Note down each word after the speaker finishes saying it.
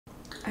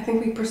I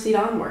think we proceed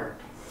onward.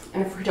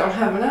 And if we don't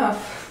have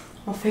enough,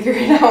 we'll figure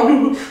it out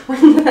when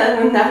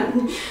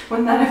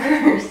that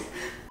occurs.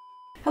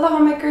 Hello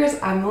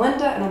homemakers, I'm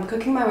Melinda and I'm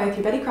cooking my way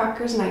through Betty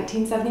Crocker's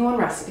 1971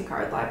 recipe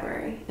card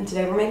library. And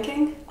today we're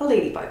making a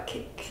ladybug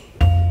cake.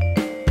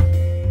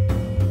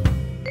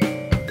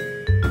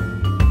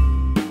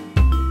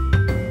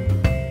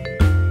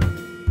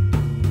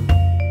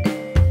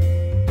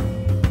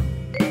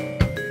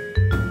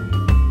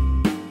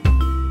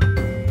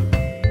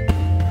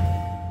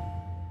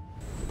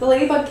 The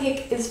Ladybug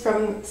Cake is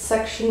from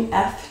Section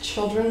F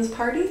Children's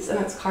Parties, and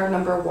it's card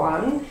number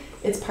 1.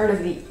 It's part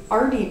of the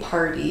Arty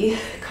Party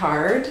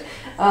card.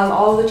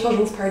 All of the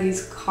Children's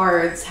Parties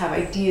cards have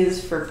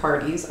ideas for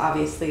parties,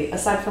 obviously,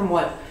 aside from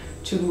what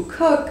to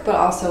cook, but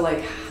also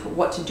like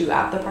what to do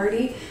at the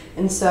party.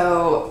 And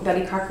so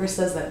Betty Crocker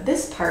says that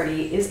this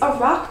party is a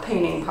rock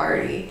painting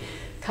party.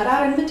 Cut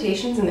out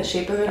invitations in the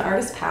shape of an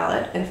artist's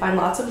palette and find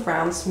lots of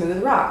round,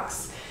 smooth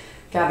rocks.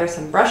 Gather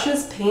some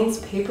brushes, paints,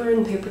 paper,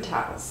 and paper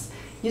towels.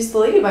 Use the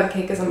ladybug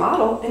cake as a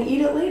model and eat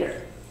it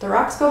later. The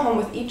rocks go home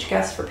with each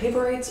guest for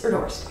paperweights or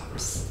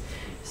doorstops.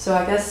 So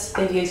I guess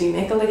the idea is you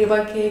make a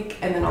ladybug cake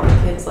and then all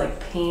the kids like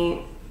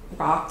paint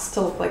rocks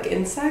to look like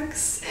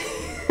insects.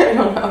 I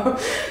don't know.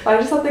 But I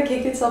just thought the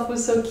cake itself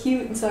was so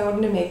cute and so I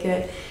wanted to make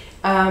it.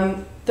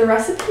 The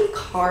recipe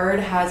card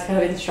has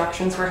kind of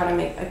instructions for how to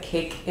make a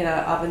cake in an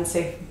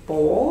oven-safe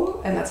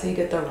bowl, and that's how you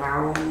get the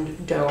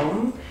round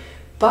dome.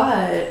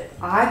 But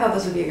I thought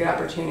this would be a good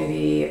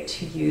opportunity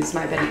to use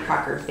my Betty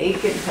Crocker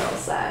bacon fill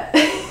set.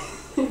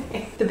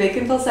 The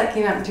bacon fill set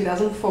came out in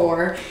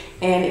 2004,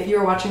 and if you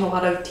were watching a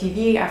lot of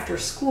TV after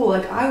school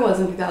like I was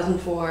in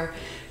 2004,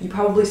 you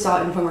probably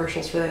saw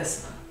infomercials for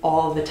this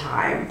all the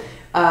time.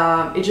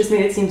 It just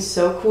made it seem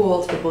so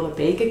cool to be able to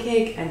bake a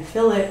cake and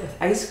fill it with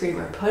ice cream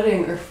or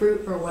pudding or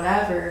fruit or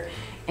whatever,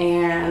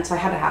 and so I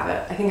had to have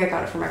it. I think I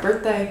got it for my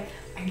birthday.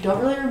 I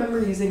don't really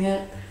remember using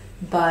it,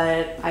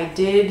 but I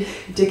did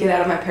dig it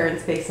out of my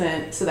parents'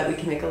 basement so that we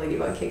can make a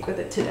ladybug cake with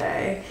it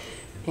today,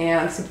 and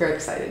I'm super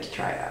excited to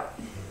try it out.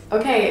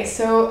 Okay,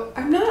 so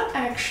I'm not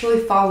actually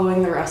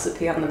following the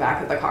recipe on the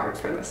back of the card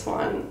for this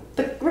one.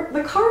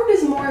 The card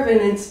is more of an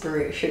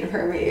inspiration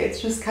for me. It's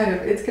just kind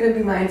of, it's gonna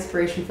be my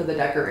inspiration for the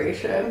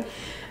decoration.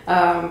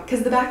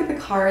 Because the back of the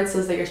card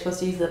says that you're supposed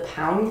to use the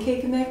pound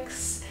cake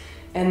mix,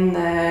 and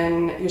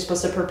then you're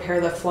supposed to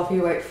prepare the fluffy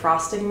white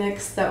frosting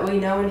mix that we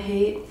know and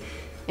hate,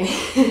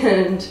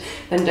 and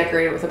then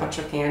decorate it with a bunch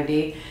of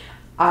candy.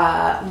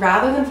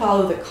 Rather than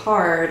follow the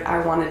card,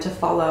 I wanted to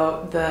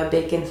follow the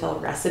bacon fill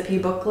recipe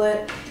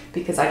booklet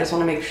because I just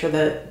want to make sure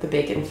that the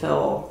bacon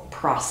fill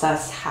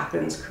process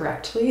happens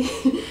correctly.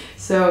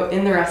 So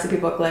in the recipe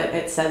booklet,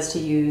 it says to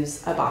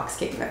use a box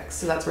cake mix.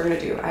 So that's what we're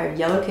gonna do. I have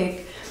yellow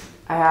cake,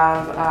 I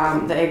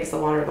have the eggs, the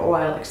water, the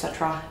oil,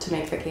 etc. to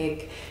make the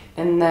cake.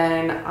 And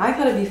then I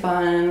thought it'd be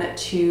fun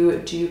to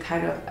do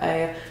kind of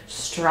a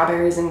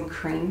strawberries and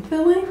cream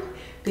filling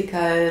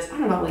because, I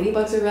don't know,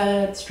 ladybugs are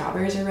red,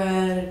 strawberries are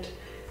red.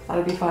 Thought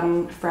it'd be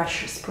fun,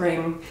 fresh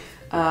spring.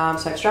 So I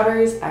have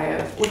strawberries, I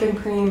have whipping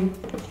cream,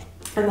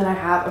 and then I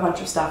have a bunch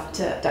of stuff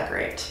to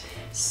decorate.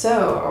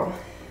 So,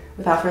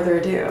 without further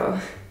ado,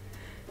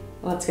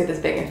 let's get this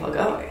bacon fill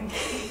going.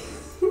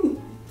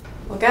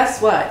 Well,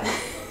 guess what?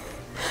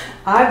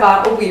 I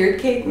bought a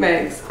weird cake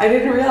mix. I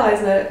didn't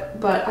realize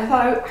it, but I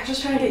thought I was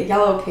just trying to get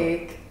yellow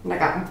cake, and I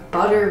got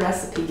butter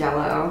recipe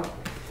yellow,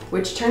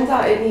 which turns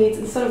out it needs,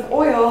 instead of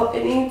oil,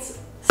 it needs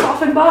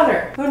softened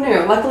butter. Who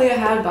knew? Luckily I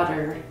had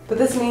butter. But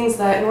this means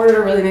that in order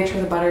to really make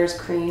sure the butter is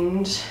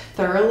creamed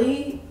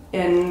thoroughly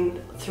and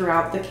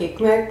throughout the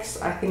cake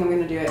mix, I think I'm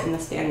gonna do it in the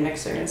stand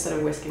mixer instead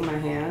of whisking my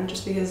hand,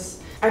 just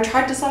because I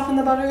tried to soften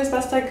the butter as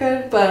best I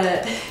could,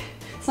 but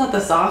it's not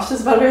the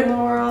softest butter in the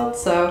world,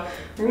 so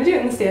we're gonna do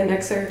it in the stand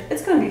mixer.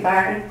 It's gonna be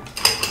fine.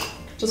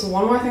 Just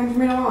one more thing for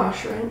me to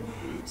wash, right?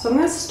 So I'm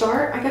gonna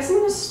start, I guess I'm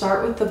gonna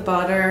start with the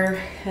butter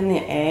and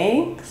the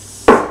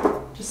eggs,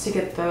 just to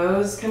get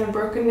those kind of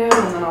broken down,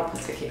 and then I'll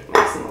put the cake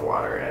mix and the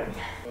water in.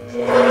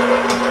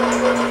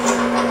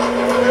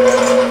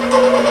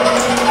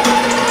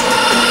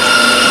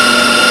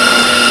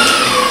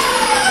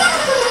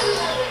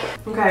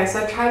 Okay, so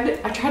I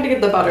tried to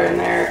get the butter in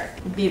there,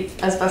 beat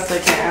as best I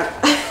can.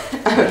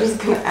 I'm just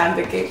gonna add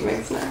the cake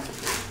mix now.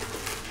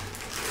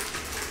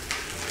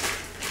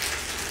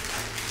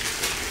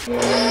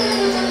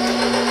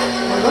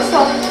 One more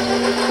slow.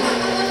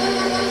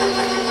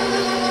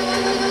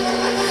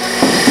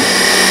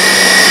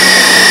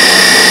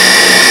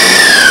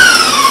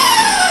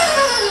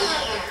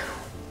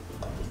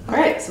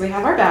 So we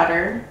have our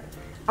batter.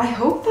 I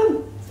hope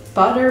the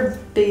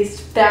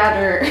butter-based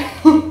batter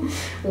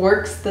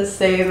works the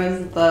same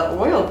as the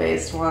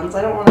oil-based ones.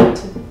 I don't want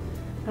it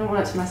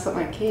to mess up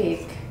my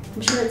cake.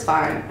 I'm sure it's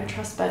fine. I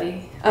trust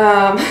Betty.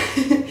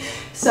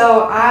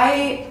 So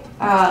I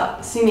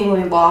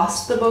seemingly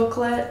lost the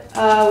booklet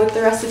with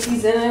the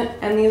recipes in it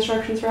and the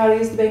instructions for how to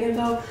use the bacon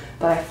fill,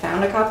 but I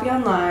found a copy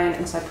online,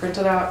 and so I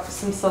printed out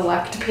some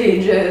select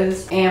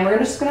pages, and we're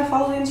just gonna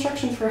follow the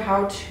instructions for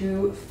how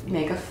to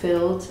make a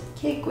filled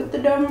cake with the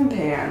dome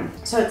pan.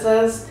 So it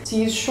says to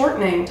use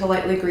shortening to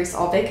lightly grease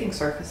all baking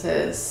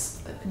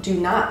surfaces. Do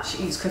not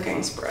use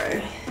cooking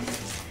spray.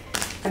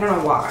 I don't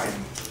know why.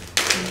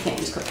 You can't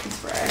use cooking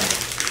spray,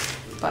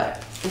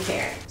 but you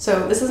can.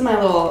 So this is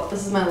my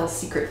little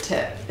secret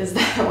tip, is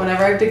that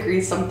whenever I have to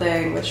grease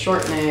something with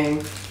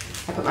shortening,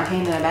 I put my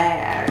hand in a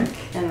bag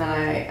and then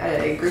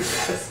I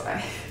grease it this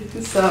way.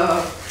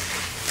 So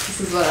this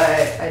is what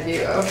I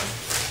do.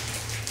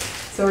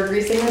 So we're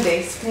greasing the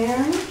base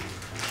pan.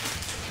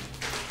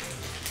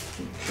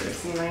 Make sure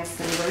it's nice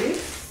and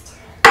greased.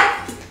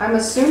 I'm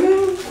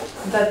assuming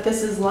that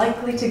this is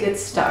likely to get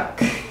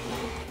stuck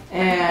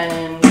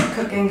and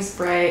cooking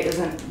spray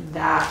isn't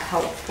that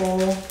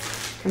helpful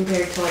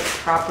compared to like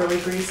properly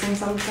greasing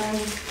something.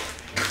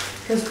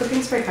 Because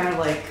cooking spray kind of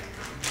like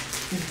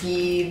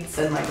beads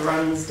and like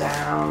runs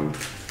down,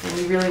 and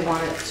you really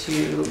want it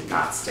to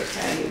not stick to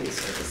any of these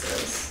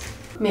surfaces.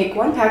 Make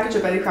 1 package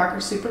of Betty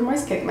Crocker Super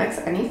Moist Cake Mix,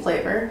 any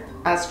flavor,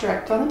 as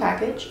directed on the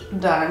package.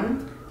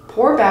 Done.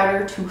 Pour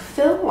batter to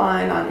fill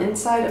line on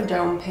inside of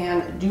dome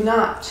pan. Do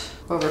not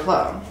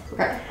overflow.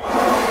 Okay.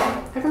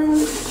 Everyone,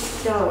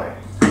 get out of the way.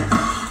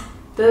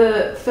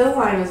 The fill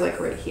line is like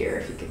right here,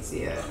 if you can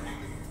see it.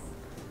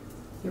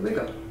 Here we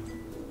go.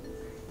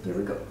 Here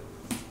we go.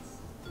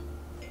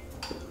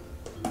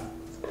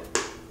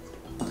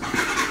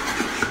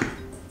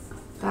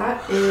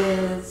 That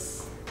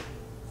is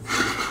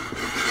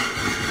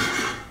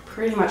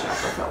pretty much at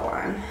the fill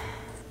line.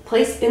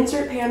 Place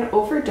insert pan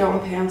over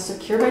dome pan,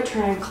 secure by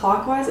turning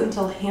clockwise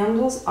until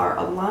handles are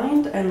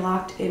aligned and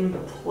locked in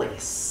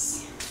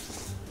place.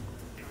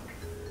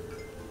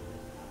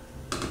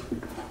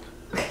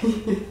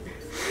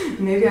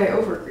 Maybe I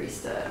over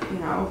greased it, you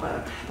know,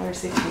 but better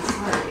safe than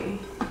sorry.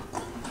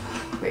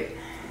 Wait.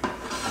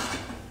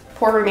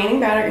 Pour remaining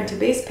batter into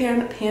base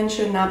pan. Pan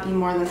should not be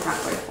more than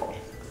halfway full.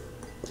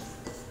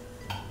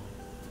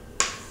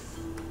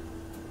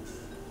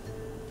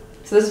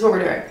 So this is what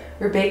we're doing.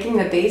 We're baking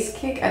the base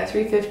cake at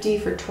 350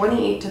 for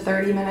 28 to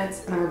 30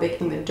 minutes, and then we're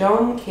baking the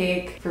dome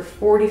cake for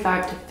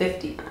 45 to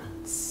 50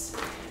 minutes.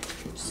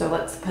 So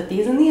let's put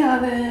these in the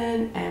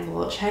oven and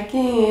we'll check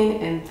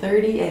in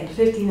 30 and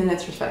 50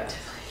 minutes respectively.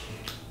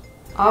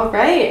 All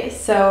right,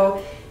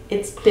 so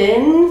it's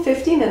been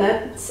 50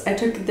 minutes. I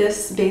took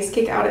this base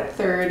cake out at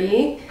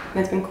 30 and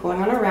it's been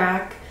cooling on a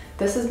rack.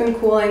 This has been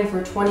cooling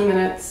for 20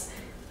 minutes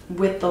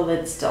with the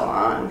lid still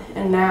on.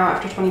 And now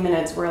after 20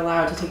 minutes, we're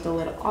allowed to take the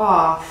lid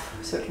off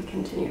so it can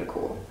continue to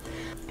cool.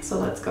 So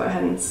let's go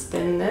ahead and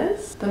spin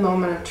this. The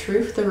moment of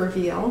truth, the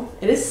reveal.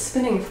 It is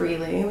spinning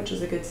freely, which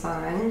is a good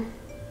sign.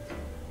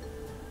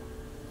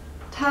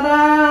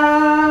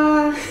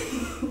 Ta-da!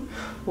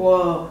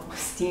 Whoa,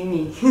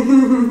 steamy.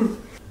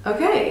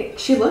 Okay,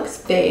 she looks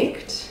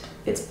baked.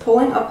 It's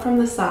pulling up from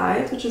the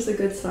sides, which is a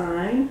good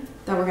sign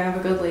that we're gonna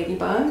have a good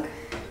ladybug.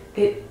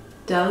 It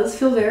does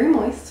feel very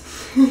moist.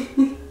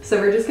 So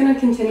we're just gonna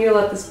continue to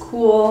let this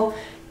cool,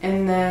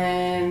 and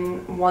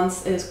then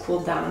once it is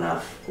cooled down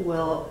enough,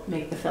 we'll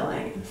make the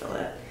filling and fill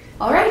it.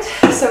 All right,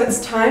 so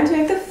it's time to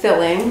make the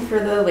filling for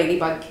the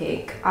ladybug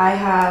cake. I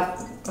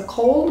have a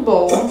cold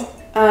bowl.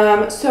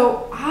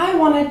 So I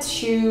wanted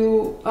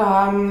to,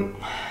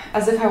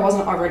 as if I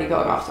wasn't already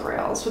going off the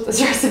rails with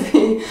this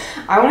recipe,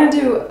 I wanted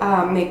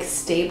to make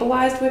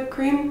stabilized whipped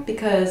cream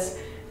because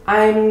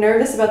I'm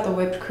nervous about the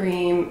whipped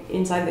cream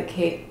inside the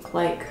cake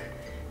like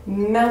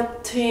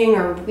melting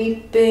or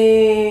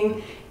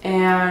weeping,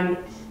 and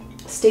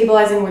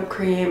stabilizing whipped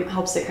cream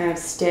helps it kind of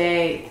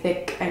stay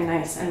thick and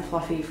nice and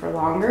fluffy for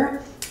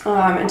longer.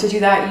 And to do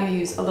that, you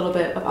use a little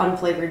bit of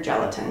unflavored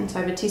gelatin. So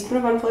I have a teaspoon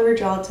of unflavored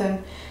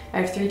gelatin,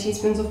 I have 3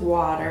 teaspoons of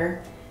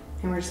water,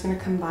 and we're just gonna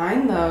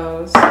combine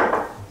those.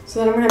 So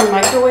then I'm gonna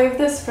microwave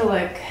this for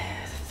like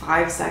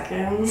 5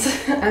 seconds,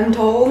 I'm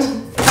told.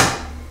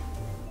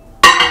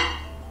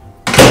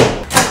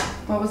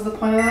 What was the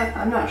point of that?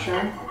 I'm not sure.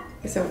 I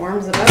guess it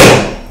warms it up.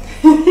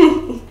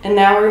 And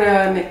now we're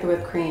gonna make the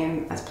whipped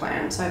cream as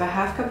planned. So I have a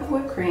 ½ cup of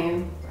whipped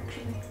cream,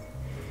 actually.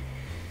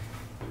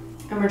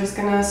 And we're just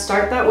gonna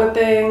start that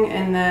whipping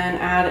and then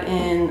add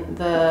in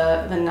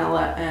the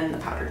vanilla and the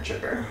powdered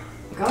sugar.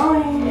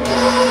 Going.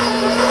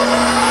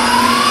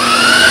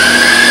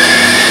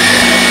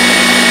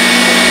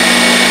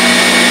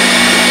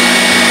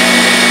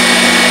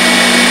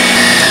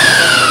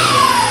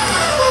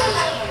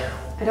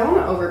 I don't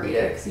want to overbeat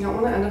it because you don't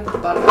want to end up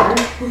with butter.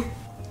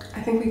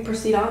 I think we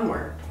proceed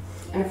onward.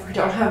 And if we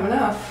don't have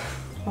enough,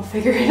 we'll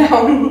figure it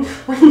out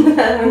when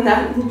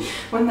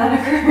that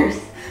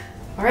occurs.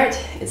 All right,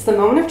 it's the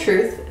moment of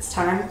truth. It's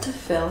time to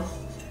fill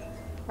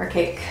our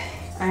cake.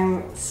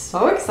 I'm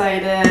so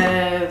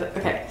excited.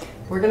 Okay,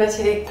 we're gonna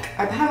take,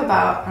 I have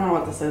about, I don't know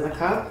what this is, a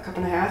cup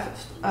and a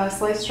half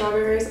sliced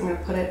strawberries. I'm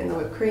gonna put it in the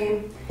whipped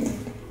cream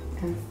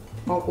and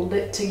fold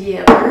it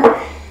together.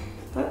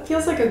 That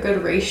feels like a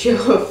good ratio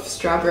of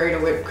strawberry to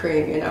whipped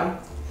cream, you know?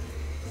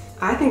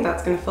 I think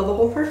that's gonna fill the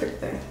whole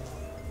perfect thing.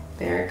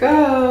 There it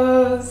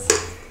goes.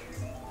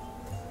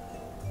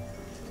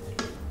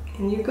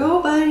 In you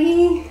go,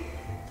 buddy.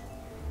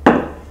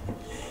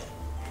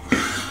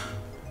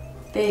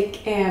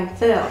 Bake and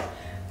fill.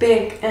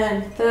 Bake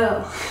and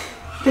fill.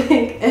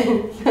 Bake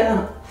and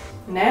fill.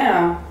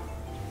 Now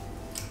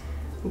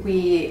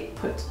we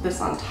put this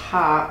on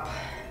top.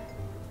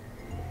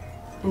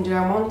 And do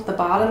I want the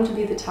bottom to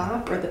be the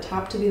top or the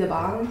top to be the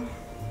bottom?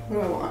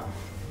 What do I want?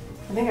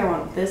 I think I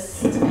want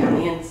this to be on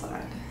the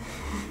inside.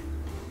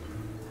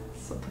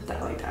 So put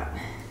that like that.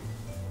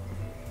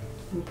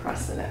 And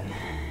press it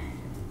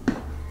in.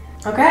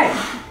 Okay,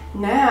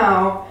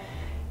 now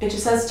it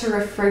just says to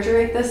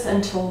refrigerate this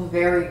until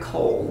very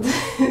cold.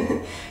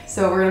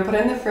 So we're gonna put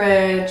it in the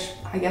fridge.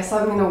 I guess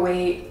I'm gonna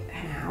wait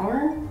an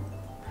hour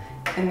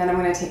and then I'm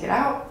gonna take it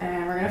out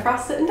and we're gonna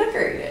frost it and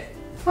decorate it.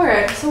 All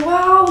right, so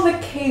while the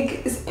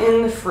cake is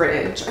in the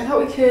fridge, I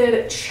thought we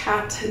could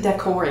chat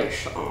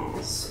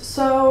decorations.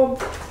 So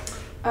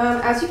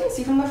as you can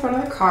see from the front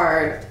of the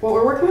card, what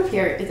we're working with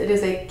here is it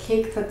is a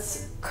cake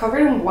that's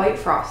covered in white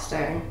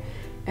frosting,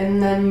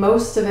 and then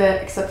most of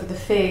it, except for the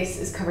face,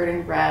 is covered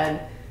in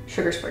red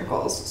sugar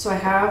sprinkles. So I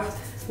have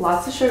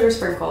lots of sugar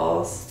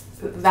sprinkles.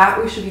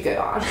 That we should be good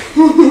on.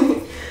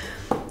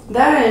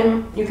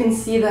 Then you can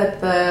see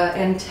that the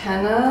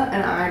antenna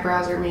and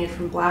eyebrows are made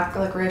from black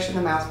licorice and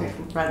the mouth's made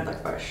from red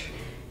licorice.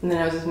 And the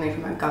nose is made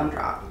from a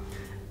gumdrop.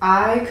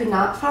 I could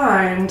not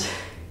find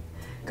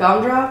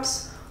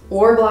gumdrops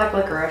or black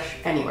licorice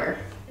anywhere.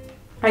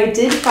 I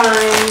did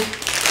find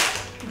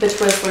the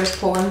Twizzlers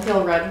pull and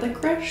peel red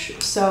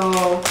licorice,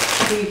 so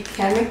we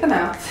can make the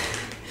mouth.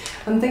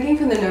 I'm thinking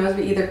for the nose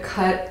we either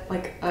cut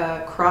like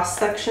a cross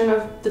section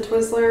of the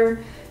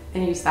Twizzler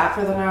and use that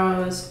for the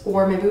nose,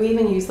 or maybe we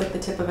even use like the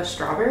tip of a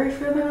strawberry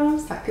for the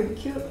nose. That could be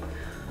cute.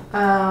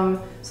 So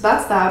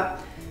that's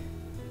that.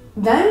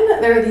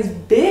 Then there are these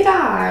big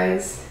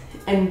eyes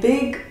and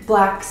big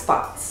black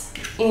spots.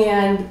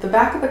 And the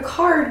back of the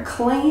card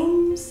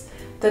claims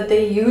that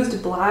they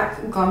used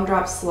black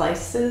gumdrop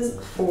slices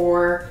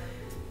for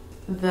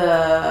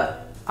the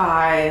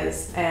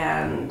eyes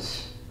and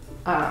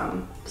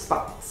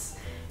spots.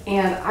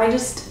 And I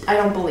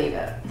don't believe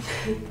it.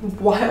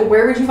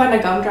 Where would you find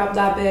a gumdrop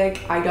that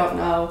big? I don't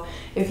know.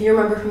 If you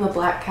remember from the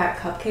Black Cat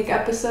Cupcake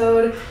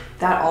episode,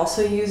 that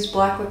also used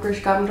black licorice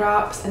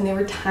gumdrops and they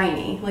were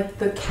tiny. Like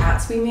the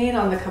cats we made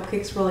on the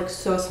cupcakes were like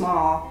so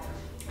small.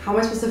 How am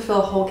I supposed to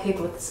fill a whole cake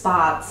with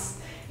spots?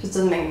 It just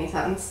doesn't make any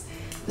sense.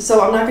 So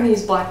I'm not gonna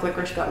use black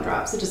licorice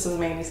gumdrops. It just doesn't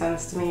make any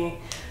sense to me.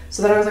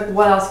 So then I was like,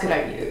 what else could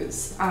I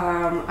use?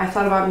 I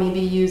thought about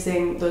maybe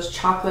using those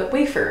chocolate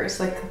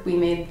wafers like we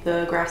made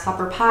the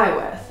grasshopper pie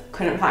with.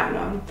 Couldn't find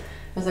them.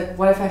 I was like,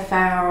 what if I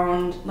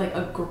found like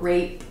a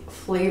grape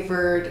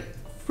flavored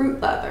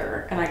fruit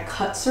leather and I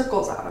cut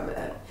circles out of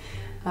it?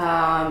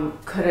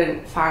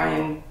 Couldn't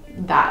find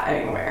that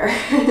anywhere.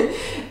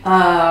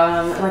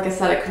 Like I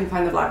said, I couldn't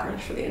find the black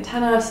licorice for the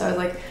antenna, so I was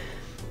like,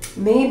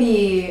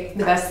 maybe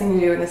the best thing to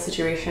do in this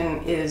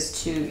situation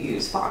is to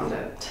use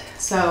fondant.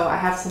 So I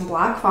have some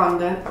black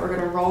fondant that we're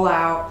gonna roll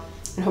out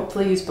and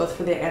hopefully use both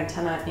for the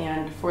antenna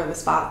and for the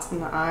spots in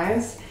the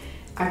eyes.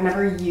 I've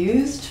never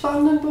used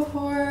fondant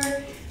before,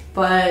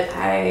 but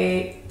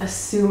I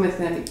assume it's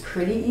gonna be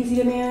pretty easy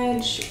to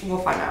manage. We'll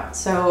find out.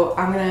 So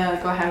I'm gonna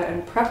go ahead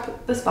and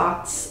prep the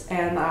spots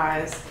and the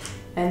eyes,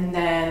 and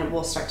then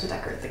we'll start to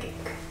decorate the cake.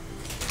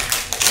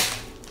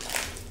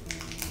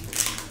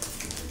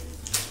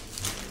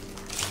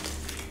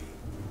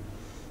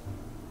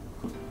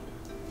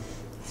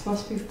 It's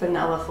supposed to be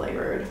vanilla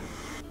flavored.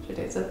 Should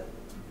I taste it?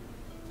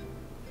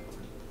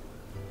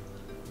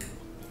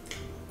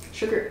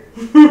 Sugar.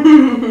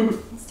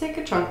 Let's take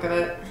a chunk of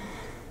it.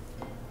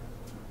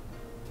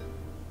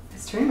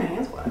 It's turning my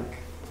hands black.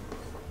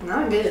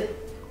 Not good.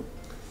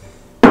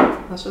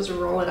 Let's just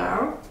roll it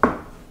out.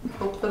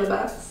 Hope for the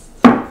best.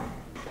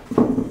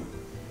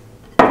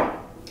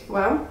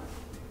 Well,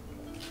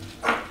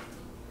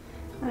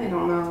 I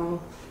don't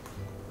know.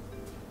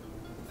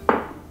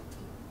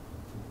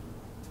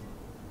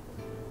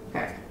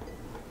 Okay,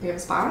 we have a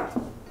spot.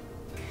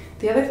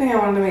 The other thing I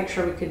wanted to make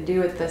sure we could do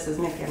with this is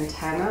make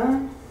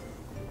antenna.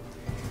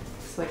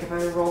 So like if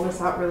I roll this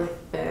out really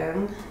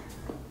thin,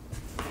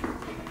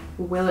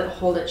 will it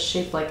hold its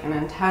shape like an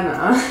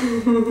antenna?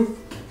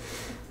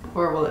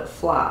 Or will it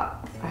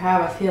flop? I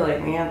have a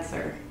feeling the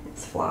answer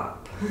is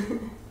flop.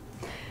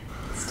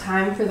 It's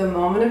time for the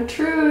moment of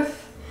truth.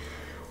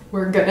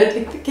 We're gonna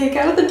take the cake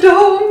out of the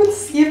dome and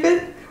see if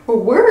it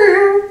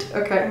worked.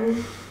 Okay,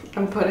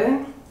 I'm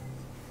putting,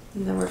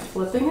 and then we're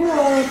flipping it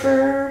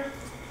over.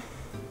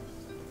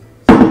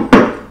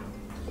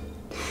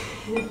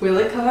 Will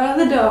it come out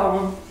of the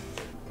dome?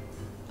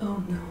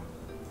 Oh no.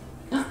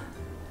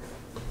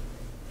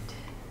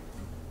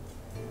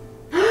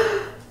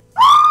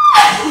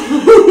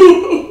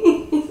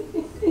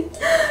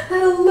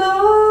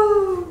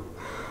 Hello!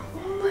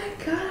 Oh my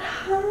god,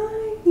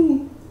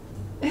 hi!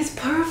 It's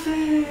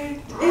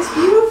perfect! It's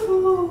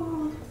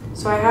beautiful!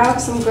 So I have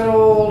some good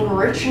old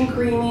rich and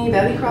creamy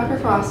Betty Crocker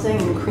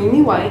frosting and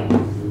creamy white.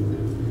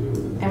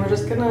 And we're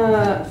just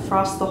gonna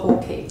frost the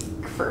whole cake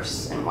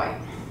first in white.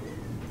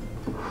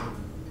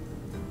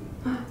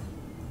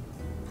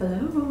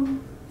 Hello!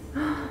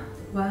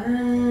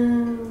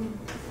 Wow!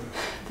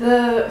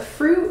 The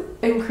fruit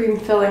and cream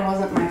filling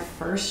wasn't my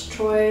first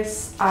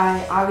choice.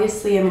 I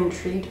obviously am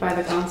intrigued by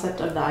the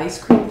concept of the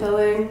ice cream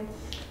filling,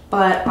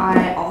 but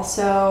I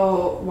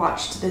also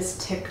watched this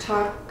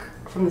TikTok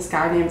from this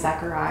guy named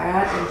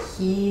Zachariah, and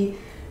he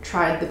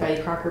tried the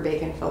Betty Crocker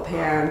bacon fill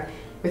pan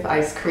with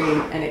ice cream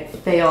and it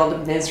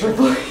failed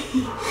miserably.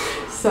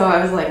 So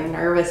I was like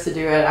nervous to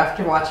do it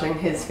after watching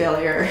his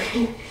failure.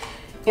 And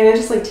it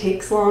just like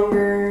takes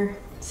longer,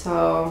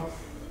 so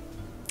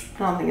I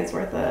don't think it's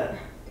worth it.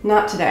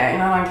 Not today,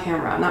 not on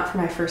camera, not for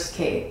my first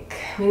cake.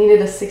 We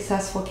needed a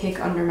successful cake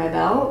under my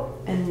belt,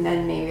 and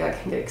then maybe I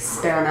can get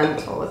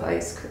experimental with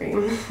ice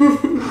cream.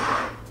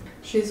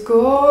 She's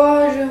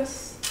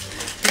gorgeous,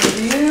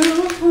 she's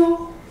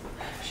beautiful,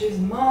 she's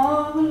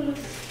marvelous,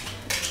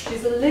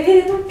 she's a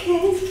Ladybug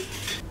Cake.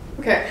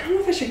 Okay, I don't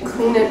know if I should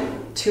clean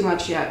it too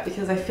much yet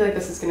because I feel like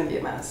this is gonna be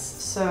a mess.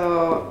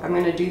 So I'm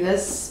gonna do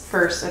this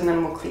first and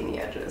then we'll clean the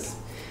edges.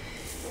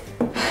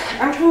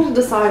 I'm trying to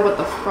decide what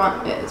the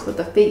front is, what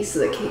the face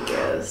of the cake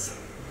is.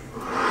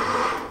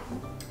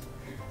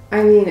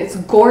 I mean, it's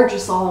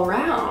gorgeous all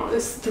around.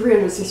 It's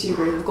 360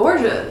 degrees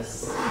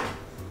gorgeous.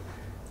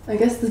 I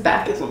guess this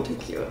back isn't too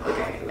cute.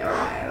 Okay, never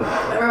mind,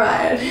 never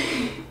mind.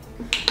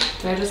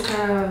 Do I just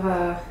kind of,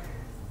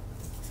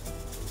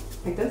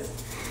 like this?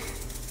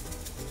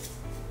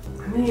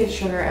 I'm gonna get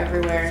sugar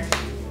everywhere.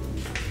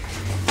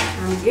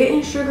 I'm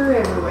getting sugar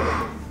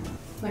everywhere.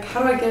 Like,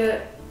 how do I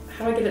get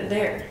it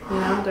there? You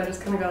know, do I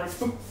just kind of go like,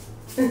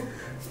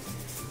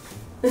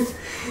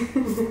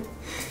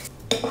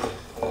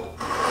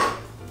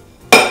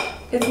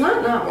 It's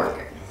not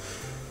working.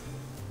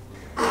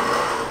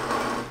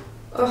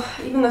 Oh,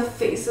 even the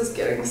face is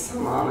getting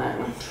some on it.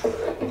 I'm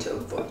trying to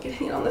avoid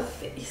getting it on the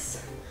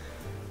face.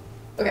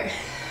 Okay,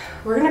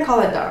 we're gonna call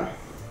it done.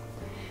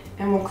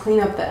 And we'll clean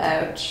up the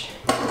edge.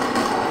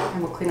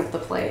 And we'll clean up the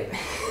plate.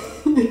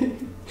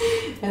 And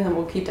then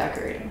we'll keep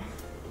decorating.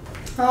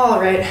 All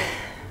right,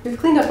 we've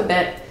cleaned up a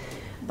bit,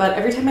 but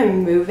every time I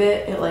move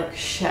it, it like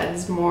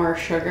sheds more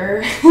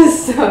sugar.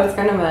 So it's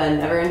kind of a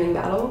never-ending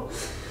battle.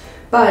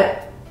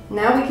 But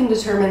now we can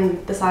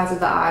determine the size of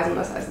the eyes and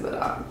the size of the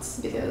dots,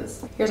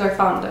 because here's our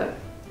fondant.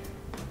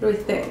 What do we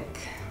think?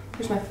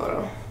 Here's my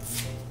photo.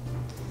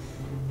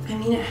 I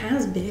mean, it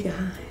has big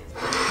eyes.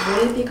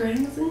 Would it be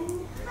crazy?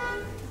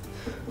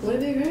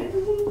 Would it be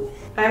crazy?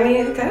 I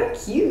mean, it's kind of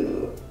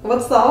cute.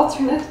 What's the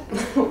alternate?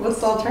 What's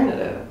the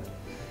alternative?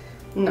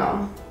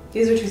 No,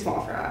 these are too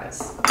small for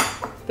eyes.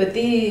 But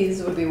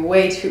these would be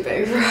way too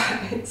big for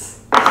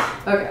eyes.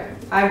 Okay,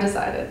 I've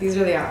decided. These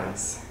are the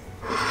eyes.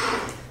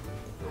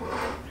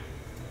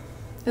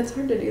 It's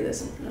hard to do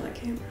this in front of the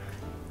camera.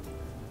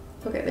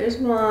 Okay, there's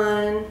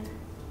one.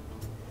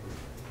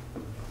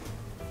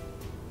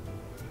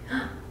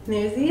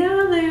 There's the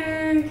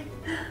other.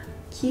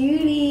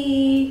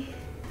 Cutie.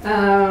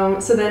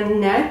 So then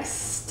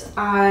next,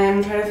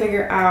 I'm trying to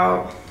figure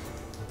out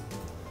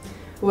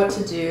what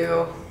to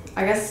do.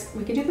 I guess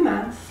we could do the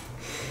math.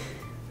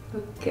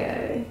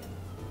 Okay.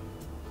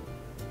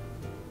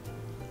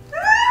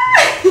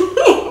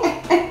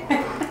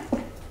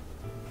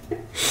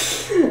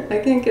 I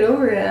can't get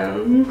over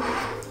him.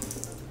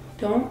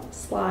 Don't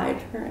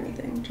slide or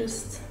anything,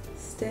 just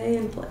stay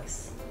in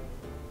place.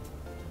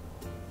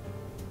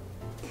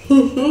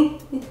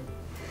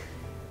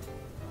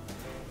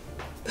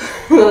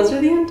 Those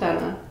are the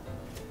antennae.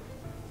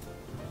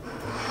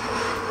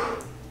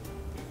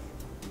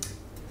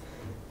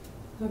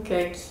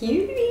 Okay,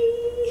 cutie.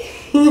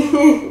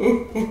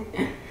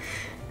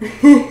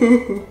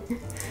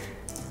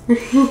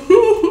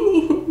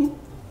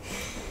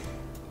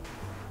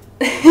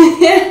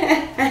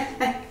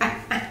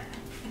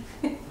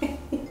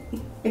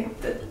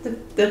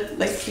 That's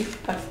like you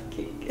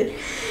fucking it.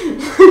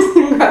 It's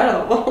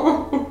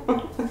incredible.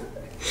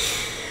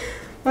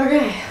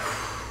 Okay.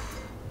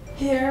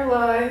 Here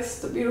lies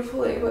the beautiful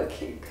Ladybug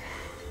Cake.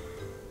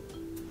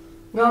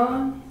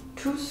 Gone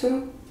too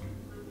soon.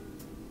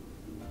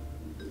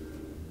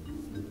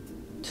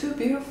 Too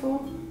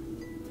beautiful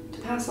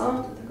to pass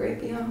on to the great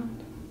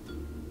beyond.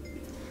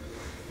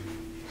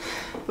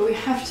 But we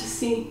have to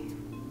see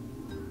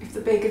if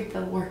the bacon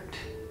fill worked.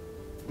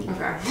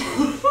 Okay.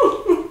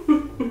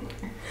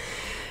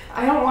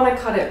 I don't want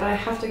to cut it, but I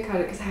have to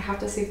cut it because I have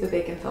to see if the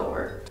bacon fill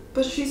worked.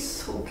 But she's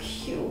so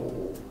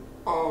cute.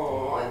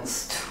 Oh,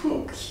 it's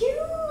too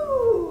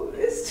cute.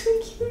 It's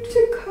too cute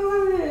to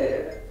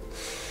cut.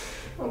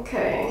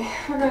 Okay,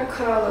 we're gonna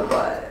cut out the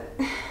butt.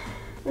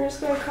 We're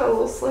just gonna cut a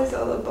little slice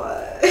out of the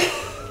butt.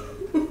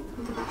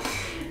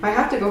 I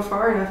have to go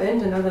far enough in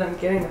to know that I'm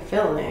getting the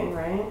filling,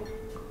 right?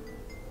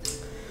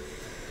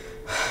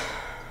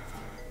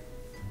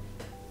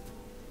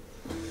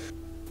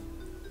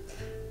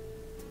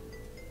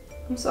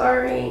 I'm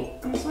sorry.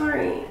 I'm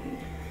sorry.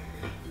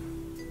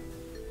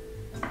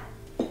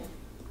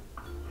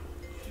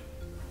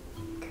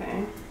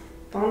 Okay,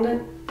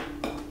 fondant,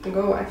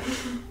 go away.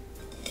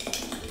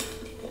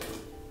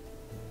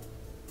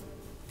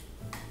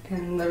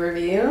 And the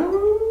reveal.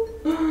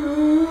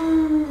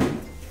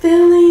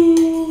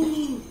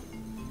 Filling!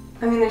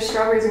 I mean, there's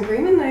strawberries and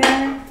cream in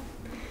there.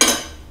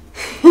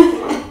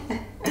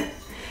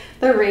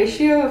 the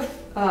ratio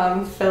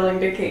of filling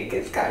to cake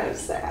is kind of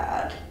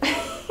sad.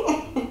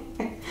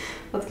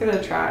 Let's give it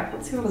a try.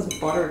 Let's see how this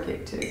butter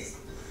cake tastes.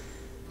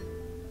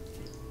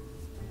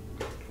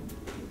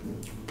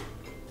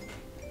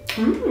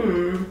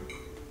 Mmm.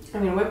 I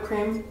mean, whipped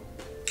cream,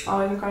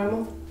 always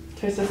incredible.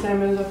 Tastes the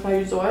same as if I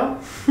use oil.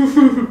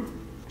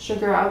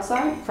 Sugar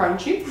outside,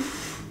 crunchy.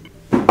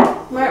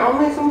 My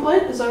only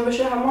complaint is I wish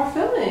it had more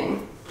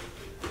filling.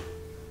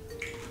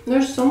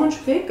 There's so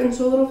much cake and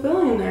so little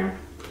filling in there.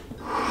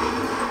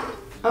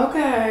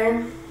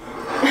 Okay.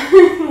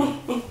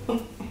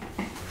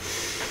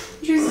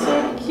 She's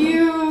so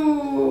cute.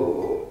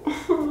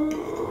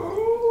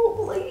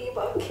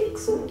 Ladybug cake,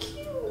 so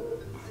cute.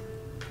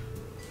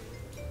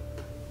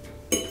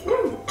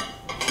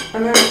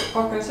 And then,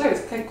 what can I say?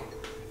 It's cake.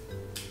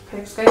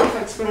 Cake's cake.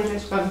 Cake's gonna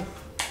taste good.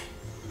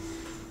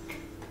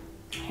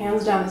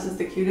 Hands down, this is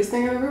the cutest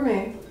thing I've ever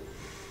made.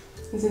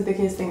 This is the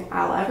cutest thing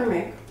I'll ever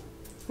make.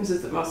 This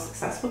is the most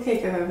successful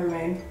cake I've ever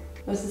made.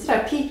 This is it. I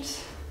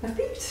peaked. I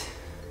peaked.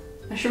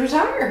 I should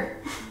retire.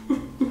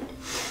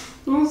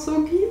 Oh,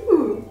 so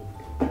cute.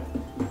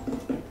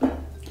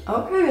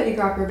 Okay, Betty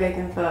Crocker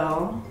Bacon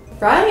Fill.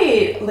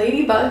 Right,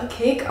 Ladybug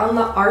Cake on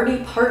the Arty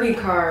Party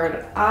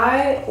card.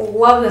 I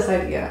love this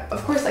idea.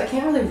 Of course, I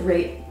can't really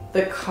rate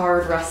the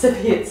card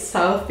recipe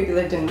itself because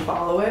I didn't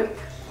follow it.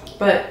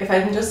 But if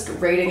I'm just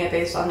rating it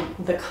based on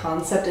the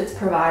concept it's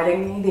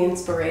providing me, the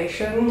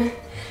inspiration,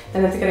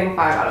 then it's getting 5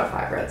 out of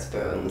 5 red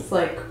spoons.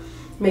 Like,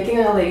 making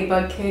a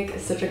ladybug cake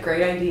is such a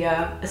great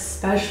idea,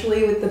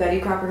 especially with the Betty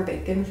Crocker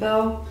Bacon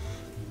Fill.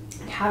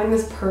 Having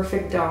this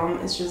perfect dome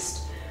is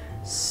just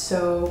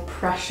so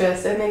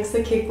precious. It makes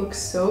the cake look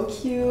so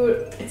cute.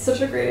 It's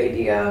such a great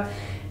idea.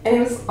 And it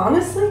was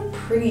honestly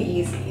pretty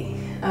easy.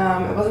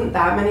 It wasn't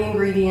that many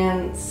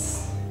ingredients.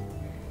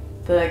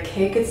 The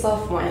cake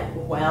itself went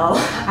well.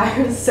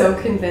 I was so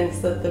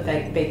convinced that the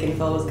bacon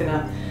fill was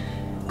gonna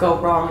go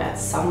wrong at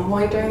some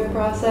point during the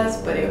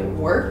process, but it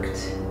worked.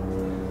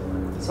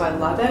 So I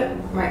love it.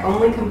 My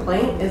only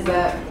complaint is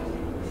that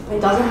it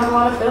doesn't have a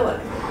lot of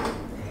filling.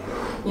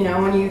 You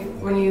know,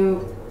 when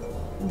you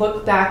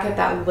look back at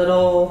that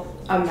little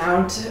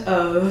amount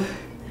of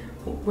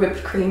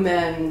whipped cream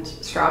and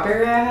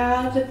strawberry I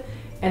had,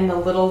 and the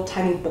little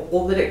tiny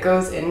bowl that it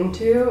goes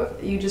into,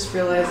 you just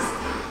realize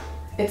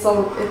it's a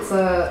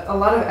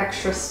lot of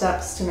extra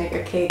steps to make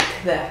a cake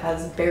that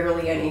has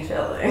barely any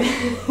filling.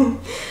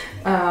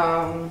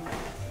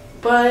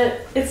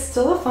 But it's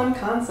still a fun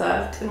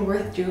concept and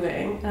worth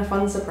doing, and a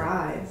fun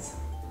surprise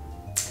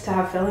to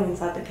have filling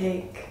inside the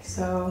cake.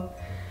 So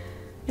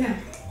yeah,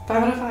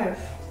 5 out of 5.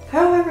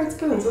 However, red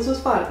spoons, this was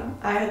fun.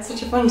 I had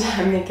such a fun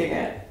time making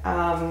it.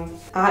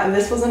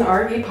 This was an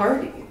Arty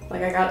party.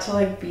 Like, I got to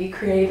like be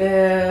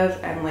creative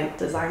and like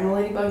design the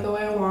ladybug the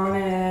way I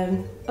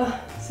wanted.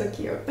 Oh, so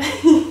cute.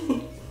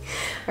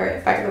 All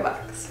right, back in the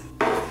box.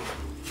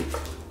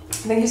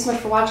 Thank you so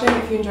much for watching.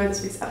 If you enjoyed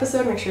this week's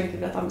episode, make sure to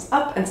give it a thumbs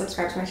up and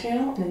subscribe to my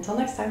channel. And until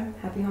next time,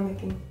 happy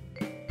homemaking.